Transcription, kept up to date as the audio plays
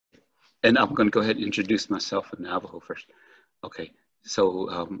And I'm going to go ahead and introduce myself in Navajo first. Okay,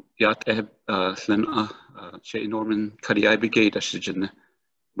 so Yat Eb Slena Shay Norman Kadiai Brigade Ashijin,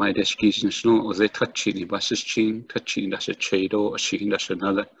 my description snow was a touching, Basses Chin, touching that's a Chado, a Shin that's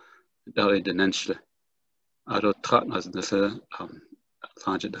another, Dali the Nensle. I wrote taught as the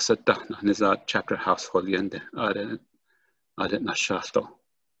Tangent the Setta, Nizar chapter house for the end. I didn't Nashasto.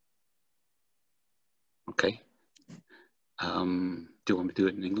 Okay. Do you want me to do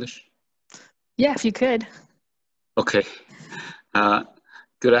it in English? Yeah, if you could. Okay.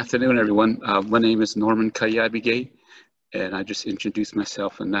 Good afternoon, everyone. My name is Norman Kayabigay, and I just introduced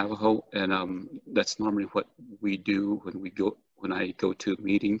myself in Navajo, and that's normally what we do when I go to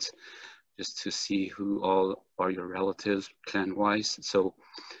meetings, just to see who all are your relatives, clan-wise. So,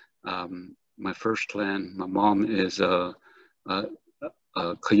 my first clan, my mom is a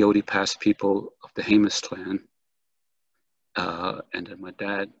Coyote Pass people of the Jemez clan, and then my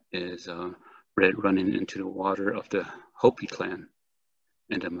dad is Red Running into the Water of the Hopi clan.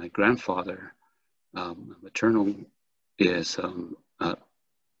 And then my grandfather, maternal, is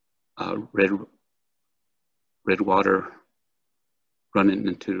Red Water running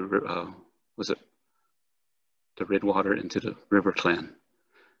into the Red Water into the River clan.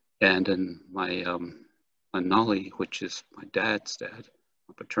 And then my Nolly, which is my dad's dad,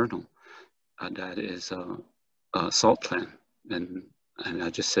 my paternal dad, is Salt clan. And I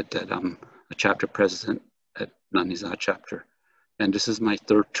just said that I'm a chapter president at Nanizah chapter. And this is my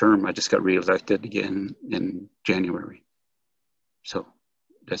third term. I just got reelected again in January. So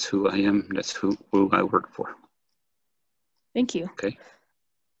that's who I am. That's who I work for. Thank you. Okay.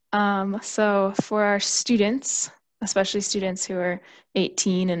 So for our students, especially students who are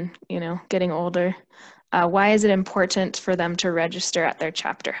 18 and, getting older, why is it important for them to register at their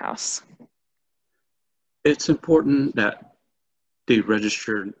chapter house? It's important that they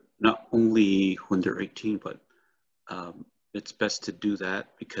register not only when they're 18, but it's best to do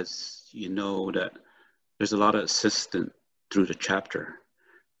that because you know that there's a lot of assistance through the chapter.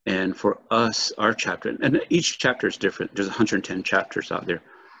 And for us, our chapter, and each chapter is different. There's 110 chapters out there.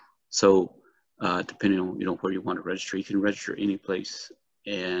 So depending on where you want to register, you can register any place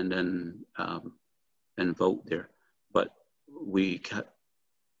and then and vote there. But we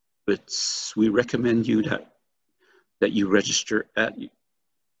recommend you that you register at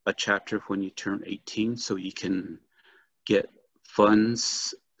a chapter when you turn 18, so you can get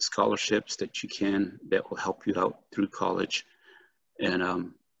funds, scholarships that will help you out through college.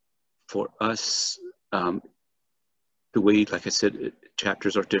 And for us, the way, like I said,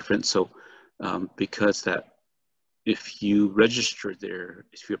 chapters are different. So because that, if you register there,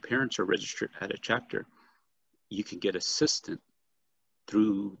 if your parents are registered at a chapter, you can get assistance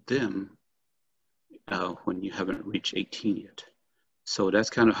through them when you haven't reached 18 yet. So that's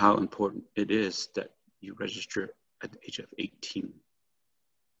kind of how important it is that you register at the age of 18.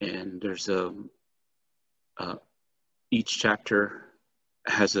 And there's each chapter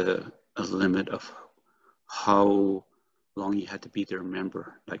has a limit of how long you had to be their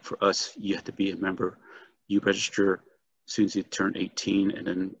member. Like for us, you had to be a member. You register as soon as you turn 18, and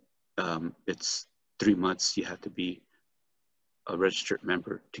then it's 3 months you have to be a registered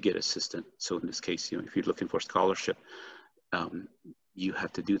member to get assistance. So in this case, if you're looking for scholarship, you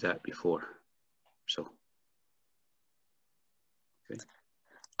have to do that before. So. Okay.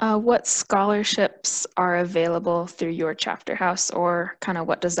 What scholarships are available through your chapter house, or kind of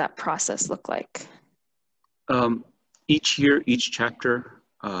what does that process look like? Each year, each chapter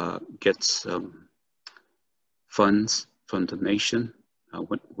gets funds from the nation,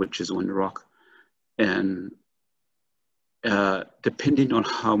 which is Window Rock. And depending on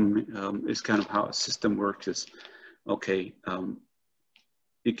how, it's kind of how a system works is, okay,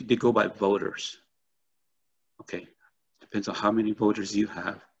 they go by voters. Okay, depends on how many voters you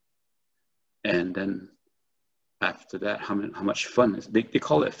have. And then after that, how much fund is, they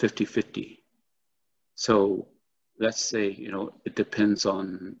call it 50-50. So let's say, it depends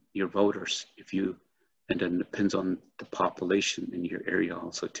on your voters, and then depends on the population in your area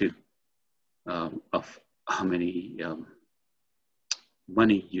also too, of how many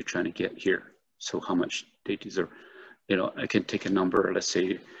money you're trying to get here. So how much they deserve. I can take a number, let's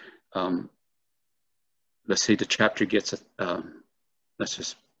say the chapter gets, let's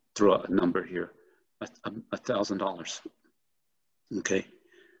just throw out a number here, $1,000. Okay,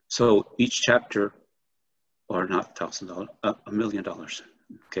 so each chapter, or not $1,000, $1 million.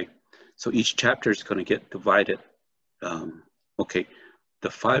 Okay, so each chapter is going to get divided. Okay, the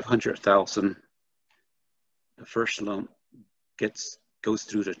 500,000, the first lump goes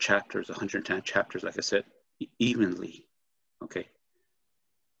through the chapters, 110 chapters, like I said, evenly. Okay,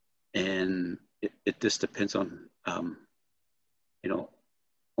 and it just depends on, you know,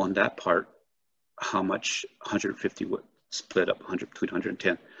 on that part, how much 150 would split up 100 between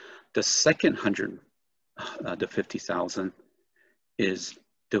 110. The second 100, the 50,000 is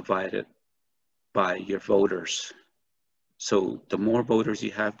divided by your voters. So the more voters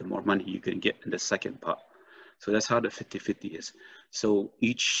you have, the more money you can get in the second pot. So that's how the 50-50 is. So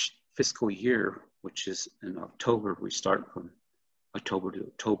each fiscal year, which is in October, we start from October to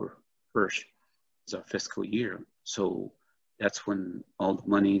October 1st is our fiscal year. So that's when all the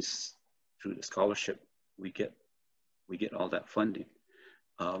monies through the scholarship, we get all that funding.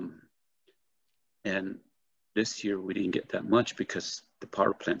 And this year we didn't get that much because the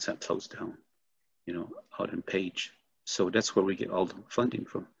power plants had closed down, you know, out in Page. So that's where we get all the funding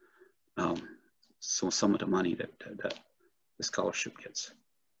from. So some of the money that the scholarship gets.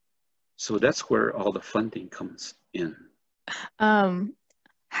 So that's where all the funding comes in.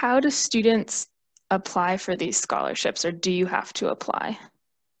 How do students apply for these scholarships, or do you have to apply?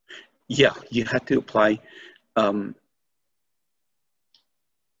 Yeah, you have to apply.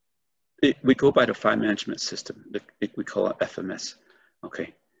 We go by the file management system. We call it FMS.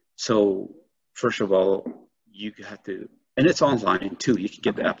 Okay, so first of all, you have to, and it's online too. You can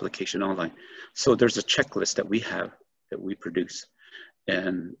get the application online. So there's a checklist that we have that we produce,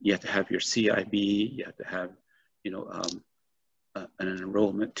 and you have to have your CIB. You have to have, you know, an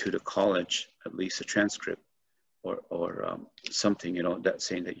enrollment to the college, at least a transcript or something, you know, that's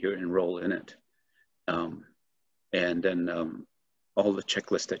saying that you're enrolled in it. And then all the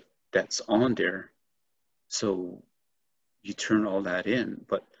checklist that's on there. So you turn all that in,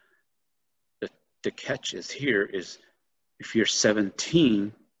 but the catch is here is if you're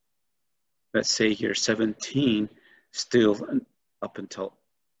 17, let's say you're 17, still up until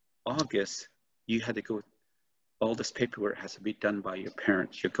August, you had to go, all this paperwork has to be done by your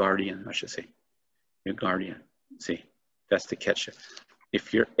parents, your guardian, I should say, your guardian. See, that's the catch.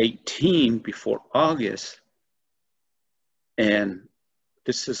 If you're 18 before August, and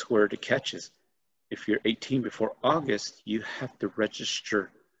this is where the catch is, if you're 18 before August, you have to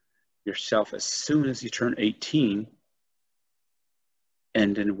register yourself as soon as you turn 18,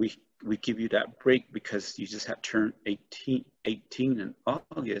 and then we give you that break because you just have to turn 18 in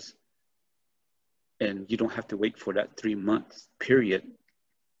August, and you don't have to wait for that 3-month period,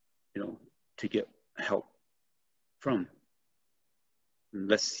 you know, to get help from,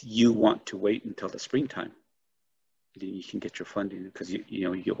 unless you want to wait until the springtime. Then you can get your funding because you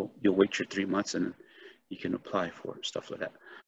know you'll wait your 3 months and you can apply for it, stuff like that.